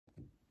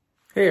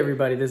Hey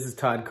everybody, this is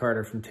Todd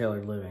Carter from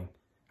Tailored Living.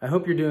 I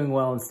hope you're doing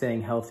well and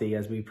staying healthy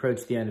as we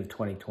approach the end of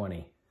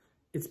 2020.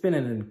 It's been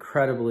an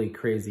incredibly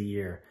crazy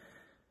year.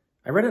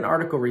 I read an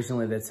article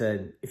recently that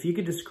said, if you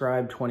could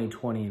describe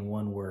 2020 in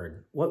one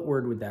word, what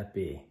word would that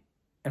be?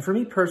 And for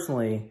me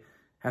personally,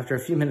 after a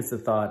few minutes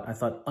of thought, I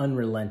thought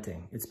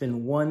unrelenting. It's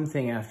been one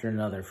thing after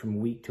another from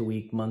week to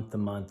week, month to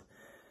month.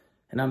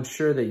 And I'm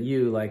sure that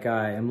you, like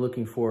I, am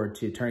looking forward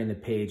to turning the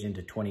page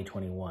into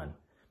 2021.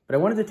 But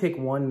I wanted to take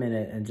 1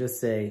 minute and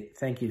just say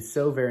thank you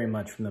so very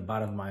much from the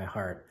bottom of my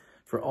heart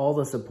for all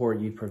the support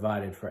you've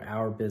provided for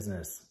our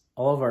business,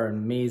 all of our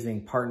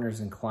amazing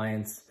partners and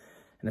clients,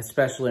 and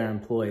especially our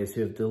employees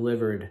who have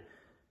delivered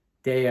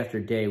day after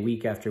day,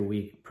 week after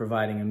week,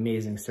 providing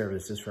amazing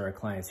services for our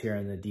clients here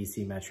in the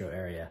DC metro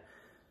area.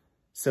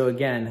 So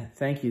again,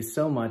 thank you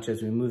so much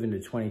as we move into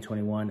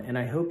 2021, and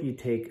I hope you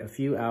take a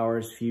few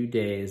hours, few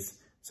days,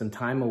 some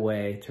time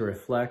away to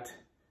reflect,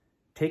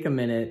 take a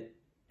minute,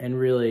 and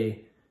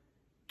really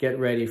get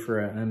ready for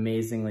an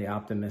amazingly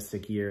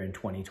optimistic year in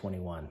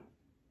 2021.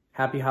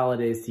 Happy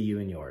holidays to you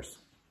and yours.